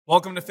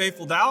Welcome to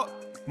Faithful Doubt.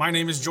 My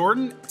name is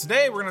Jordan.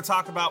 Today we're going to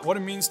talk about what it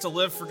means to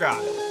live for God.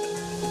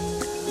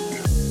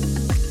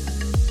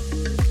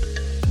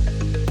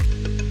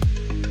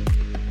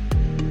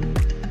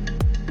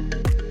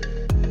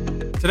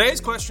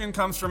 Today's question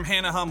comes from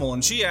Hannah Hummel,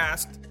 and she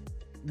asked,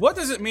 what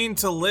does it mean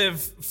to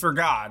live for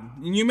God?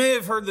 And you may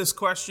have heard this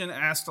question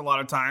asked a lot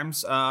of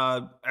times.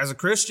 As a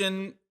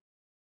Christian,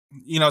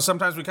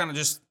 sometimes we kind of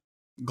just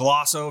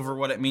gloss over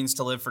what it means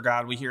to live for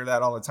God. We hear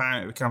that all the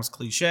time. It becomes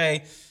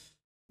cliche.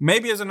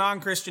 Maybe as a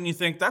non-Christian, you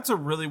think that's a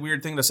really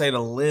weird thing to say,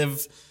 to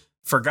live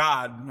for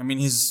God. I mean,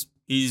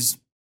 he's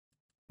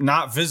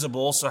not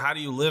visible. So how do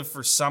you live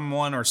for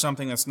someone or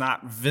something that's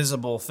not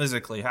visible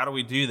physically? How do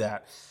we do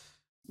that?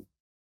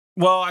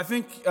 Well, I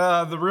think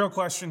the real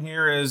question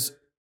here is,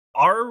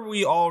 are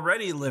we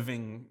already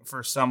living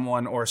for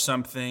someone or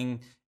something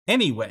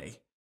anyway?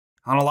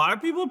 And a lot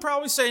of people would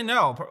probably say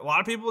no. A lot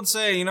of people would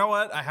say, you know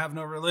what? I have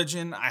no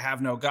religion. I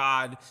have no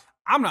God.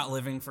 I'm not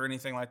living for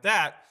anything like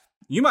that.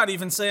 You might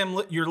even say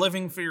you're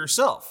living for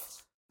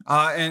yourself.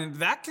 And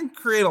that can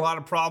create a lot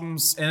of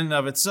problems in and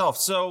of itself.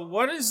 So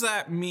what does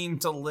that mean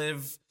to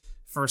live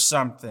for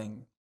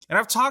something? And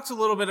I've talked a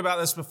little bit about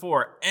this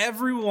before.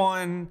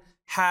 Everyone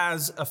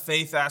has a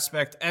faith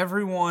aspect.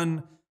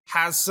 Everyone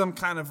has some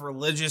kind of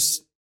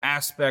religious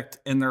aspect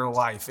in their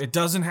life. It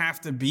doesn't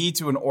have to be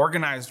to an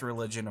organized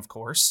religion, of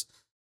course.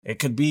 It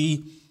could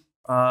be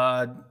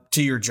to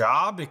your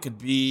job. It could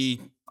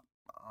be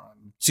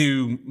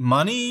to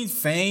money,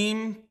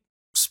 fame,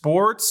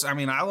 sports. I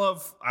mean, I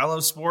love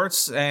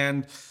sports.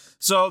 And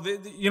so,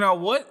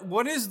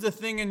 what is the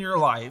thing in your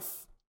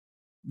life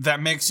that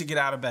makes you get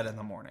out of bed in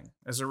the morning?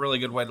 Is a really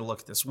good way to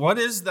look at this. What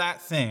is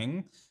that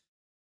thing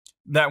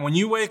that when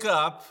you wake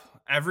up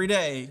every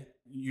day,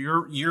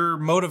 you're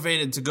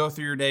motivated to go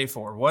through your day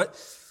for?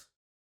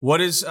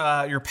 What is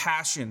your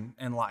passion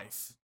in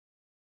life?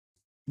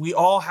 We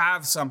all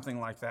have something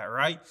like that,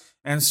 right?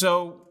 And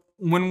so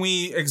when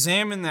we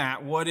examine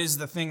that, what is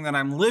the thing that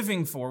I'm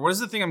living for? What is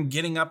the thing I'm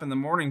getting up in the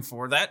morning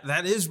for?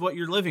 That is what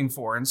you're living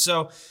for. And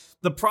so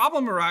the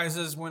problem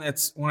arises when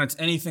it's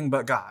anything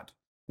but God.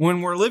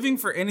 When we're living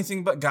for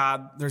anything but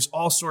God, there's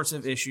all sorts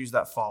of issues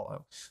that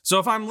follow. So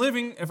if I'm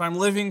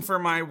living for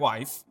my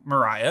wife,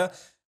 Mariah,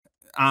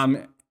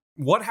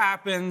 what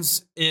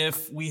happens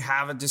if we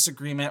have a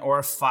disagreement or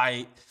a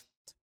fight,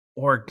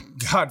 or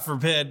God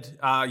forbid,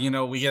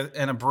 we get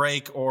in a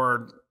break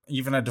or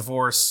even a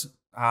divorce?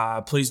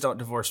 Please don't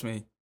divorce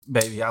me,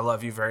 baby. I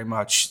love you very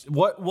much.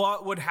 What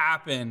would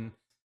happen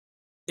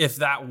if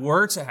that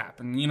were to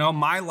happen?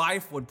 My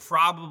life would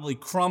probably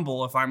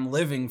crumble if I'm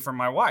living for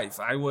my wife.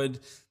 I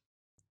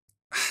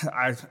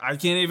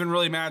can't even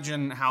really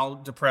imagine how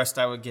depressed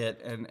I would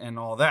get and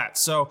all that.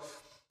 So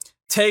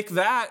take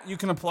that, you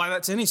can apply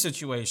that to any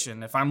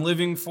situation. If I'm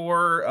living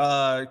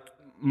for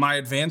my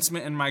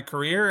advancement in my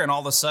career and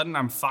all of a sudden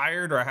I'm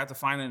fired or I have to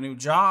find a new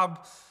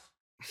job,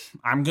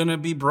 I'm going to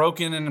be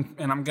broken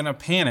and I'm going to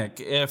panic.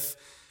 If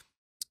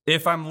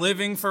I'm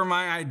living for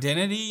my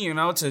identity,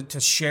 to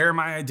share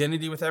my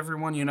identity with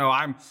everyone,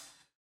 I'm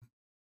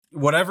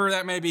whatever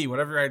that may be,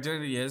 whatever your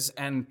identity is,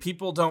 and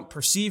people don't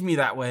perceive me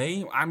that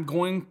way, I'm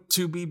going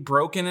to be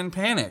broken and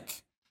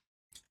panic.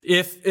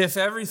 If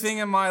everything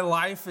in my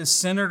life is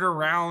centered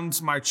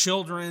around my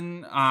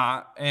children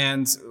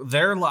and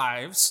their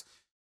lives,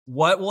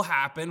 what will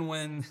happen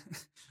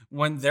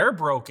when they're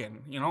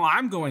broken?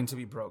 I'm going to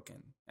be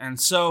broken. And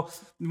so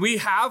we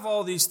have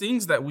all these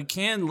things that we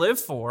can live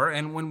for,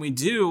 and when we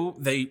do,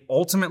 they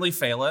ultimately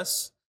fail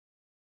us,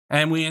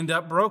 and we end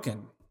up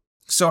broken.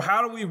 So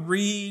how do we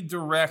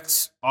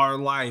redirect our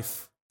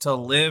life to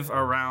live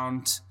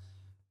around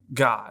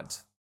God?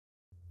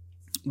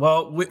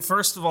 Well,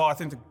 first of all, I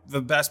think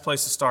the best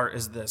place to start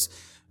is this.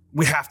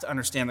 We have to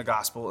understand the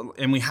gospel,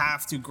 and we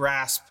have to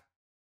grasp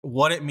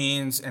what it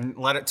means and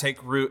let it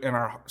take root in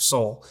our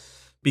soul.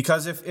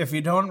 Because if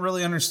you don't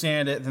really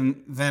understand it,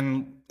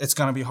 then it's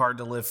going to be hard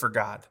to live for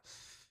God.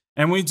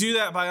 And we do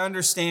that by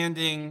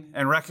understanding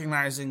and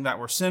recognizing that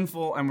we're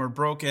sinful and we're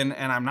broken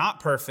and I'm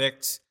not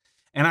perfect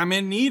and I'm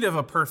in need of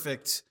a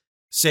perfect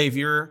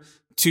Savior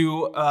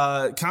to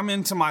come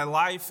into my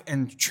life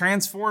and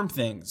transform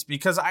things.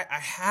 Because I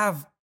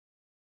have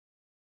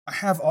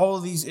all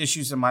of these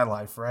issues in my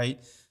life,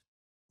 right?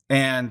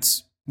 And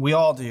we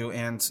all do.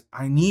 And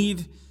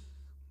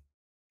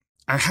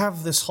I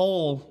have this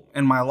hole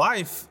in my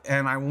life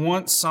and I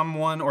want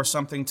someone or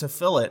something to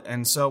fill it.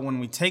 And so when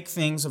we take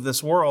things of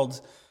this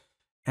world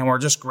and we're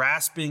just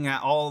grasping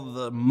at all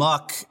the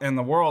muck in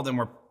the world and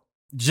we're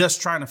just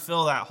trying to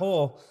fill that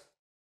hole,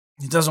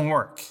 it doesn't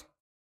work.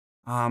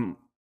 But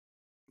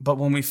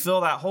when we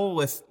fill that hole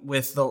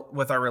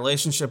with our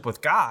relationship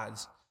with God,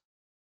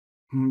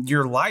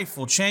 your life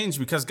will change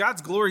because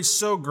God's glory is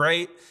so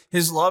great.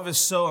 His love is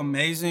so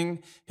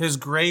amazing. His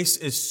grace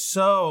is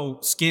so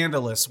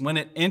scandalous. When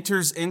it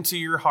enters into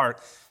your heart,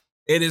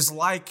 it is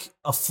like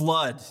a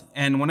flood.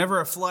 And whenever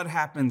a flood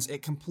happens,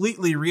 it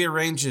completely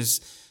rearranges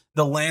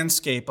the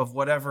landscape of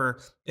whatever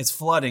is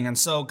flooding. And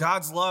so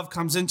God's love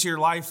comes into your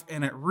life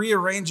and it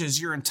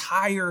rearranges your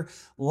entire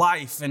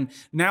life. And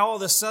now all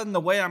of a sudden, the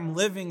way I'm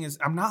living is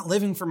I'm not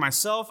living for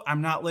myself.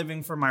 I'm not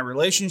living for my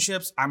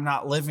relationships. I'm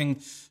not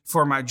living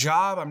for my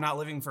job. I'm not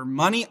living for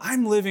money.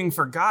 I'm living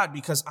for God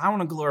because I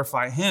want to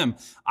glorify him.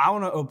 I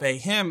want to obey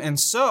him. And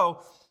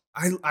so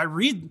I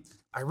read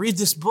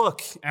this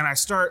book and I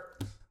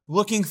start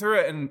looking through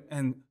it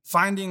and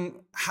finding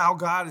how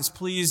God is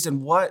pleased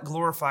and what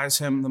glorifies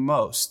him the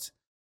most.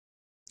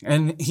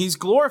 And he's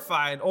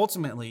glorified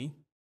ultimately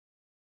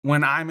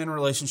when I'm in a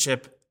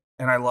relationship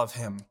and I love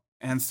him.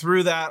 And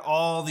through that,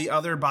 all the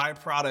other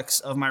byproducts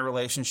of my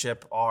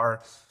relationship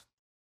are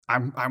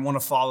I want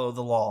to follow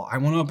the law. I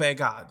want to obey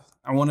God.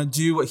 I want to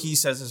do what he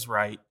says is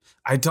right.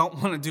 I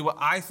don't want to do what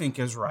I think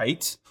is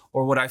right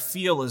or what I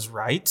feel is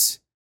right.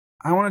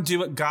 I want to do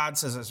what God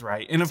says is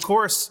right. And of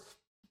course,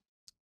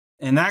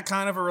 in that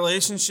kind of a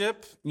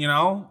relationship,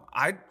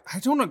 I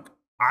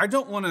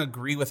don't want to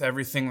agree with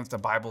everything that the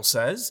Bible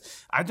says.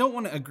 I don't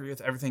want to agree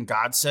with everything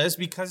God says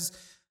because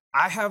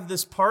I have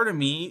this part of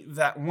me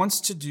that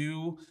wants to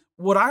do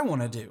what I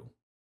want to do.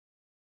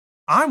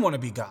 I want to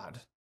be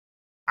God.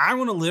 I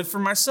want to live for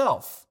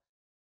myself.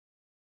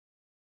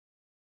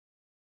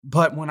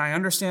 But when I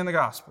understand the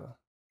gospel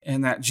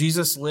and that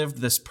Jesus lived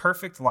this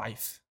perfect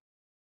life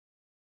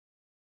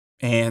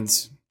and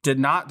did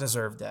not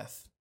deserve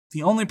death,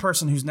 the only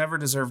person who's never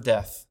deserved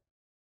death,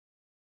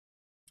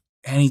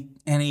 and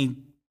he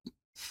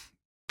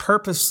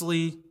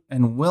purposely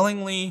and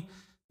willingly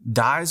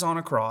dies on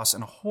a cross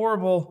in a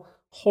horrible,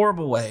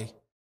 horrible way,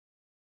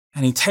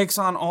 and he takes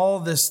on all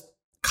this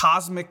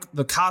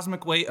the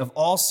cosmic weight of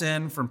all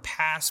sin from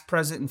past,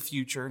 present, and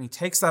future, and he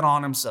takes that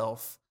on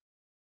himself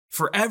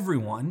for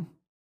everyone,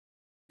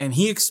 and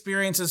he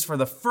experiences for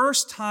the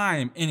first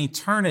time in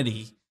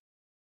eternity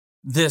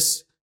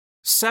this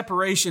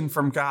separation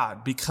from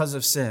God because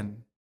of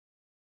sin.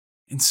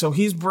 And so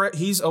he's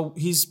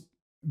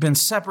been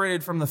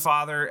separated from the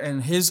Father,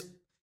 and his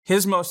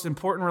most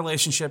important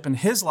relationship in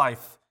his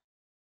life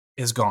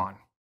is gone.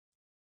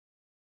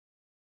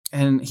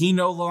 And he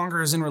no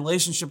longer is in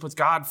relationship with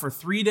God. For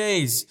 3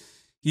 days,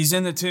 he's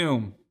in the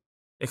tomb,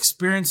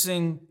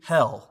 experiencing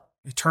hell,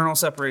 eternal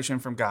separation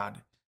from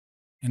God.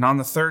 And on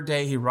the third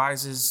day, he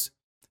rises,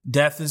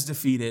 death is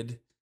defeated,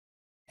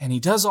 and he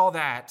does all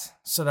that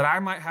so that I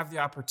might have the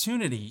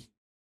opportunity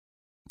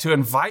to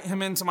invite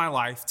him into my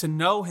life, to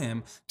know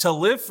him, to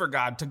live for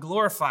God, to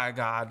glorify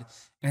God,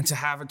 and to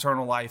have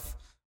eternal life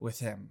with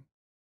him.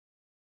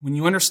 When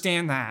you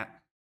understand that,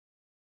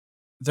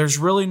 there's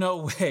really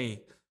no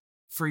way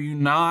for you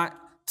not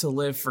to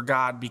live for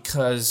God,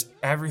 because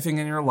everything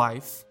in your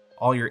life,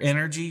 all your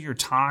energy, your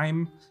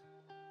time,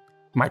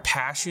 my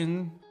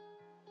passion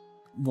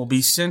will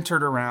be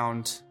centered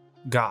around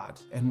God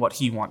and what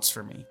he wants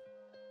for me.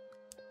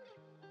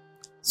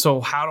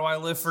 So how do I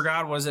live for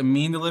God? What does it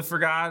mean to live for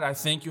God? I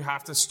think you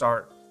have to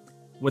start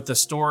with the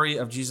story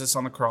of Jesus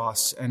on the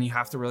cross, and you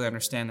have to really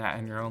understand that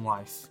in your own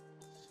life.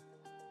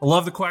 I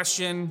love the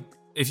question.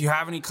 If you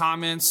have any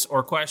comments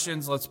or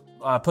questions, let's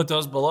put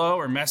those below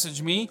or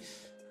message me.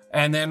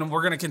 And then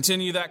we're going to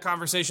continue that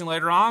conversation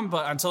later on.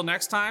 But until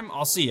next time,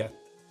 I'll see you.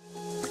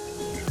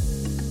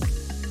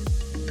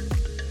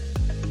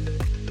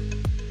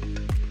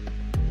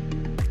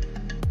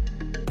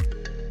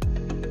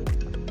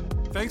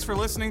 Thanks for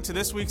listening to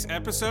this week's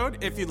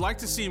episode. If you'd like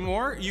to see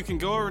more, you can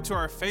go over to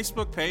our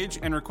Facebook page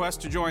and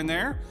request to join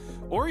there,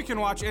 or you can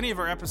watch any of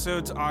our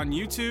episodes on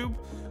YouTube,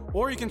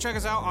 or you can check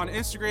us out on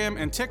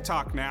Instagram and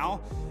TikTok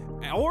now.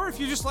 Or if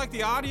you just like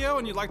the audio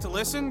and you'd like to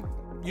listen,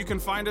 you can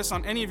find us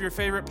on any of your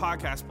favorite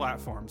podcast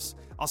platforms.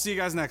 I'll see you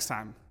guys next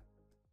time.